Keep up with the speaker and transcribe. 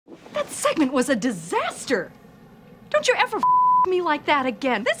segment was a disaster. Don't you ever me like that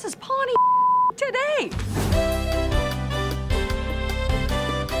again. This is Pawnee Today.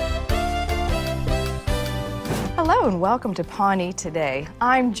 Hello and welcome to Pawnee Today.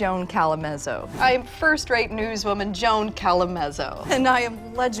 I'm Joan Callamezzo. I am first-rate newswoman Joan Callamezzo. And I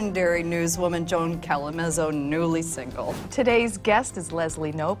am legendary newswoman Joan Callamezzo, newly single. Today's guest is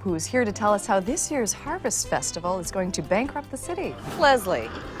Leslie Knope, who is here to tell us how this year's Harvest Festival is going to bankrupt the city. Leslie,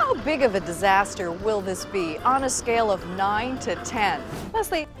 how big of a disaster will this be on a scale of 9 to 10?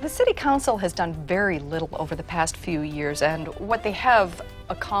 Leslie, the City Council has done very little over the past few years, and what they have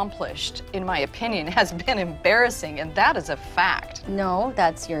accomplished, in my opinion, has been embarrassing, and that is a fact. No,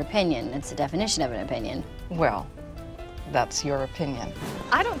 that's your opinion. It's the definition of an opinion. Well, that's your opinion.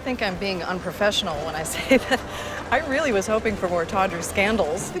 I don't think I'm being unprofessional when I say that I really was hoping for more tawdry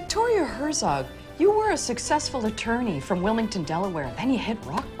scandals. Victoria Herzog, you were a successful attorney from Wilmington, Delaware, then you hit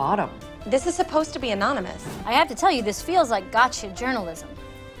rock bottom. This is supposed to be anonymous. I have to tell you, this feels like gotcha journalism.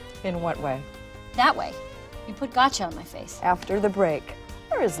 In what way? That way. You put gotcha on my face. After the break,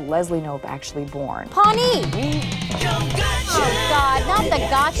 where is Leslie Knope actually born? Pawnee! Oh, God, not the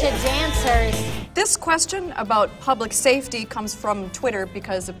gotcha dancers. This question about public safety comes from Twitter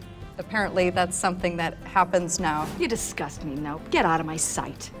because apparently that's something that happens now. You disgust me, Knope. Get out of my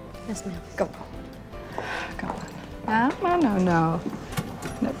sight. Yes, ma'am. Go. Go on. No.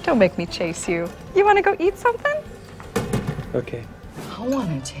 No, don't make me chase you. You want to go eat something? Okay. I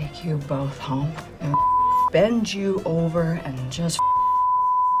want to take you both home and bend you over and just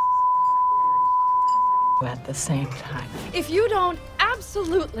at the same time. If you don't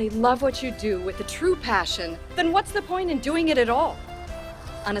absolutely love what you do with a true passion, then what's the point in doing it at all?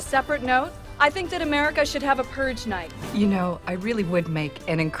 On a separate note, I think that America should have a purge night. You know, I really would make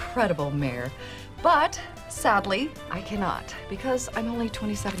an incredible mayor, but sadly, I cannot because I'm only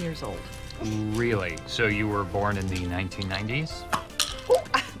 27 years old. Really? So you were born in the 1990s?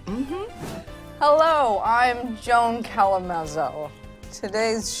 Hello, I'm Joan Callamezzo.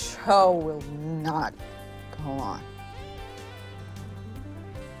 Today's show will not go on.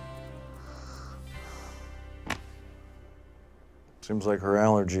 Seems like her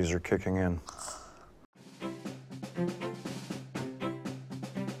allergies are kicking in.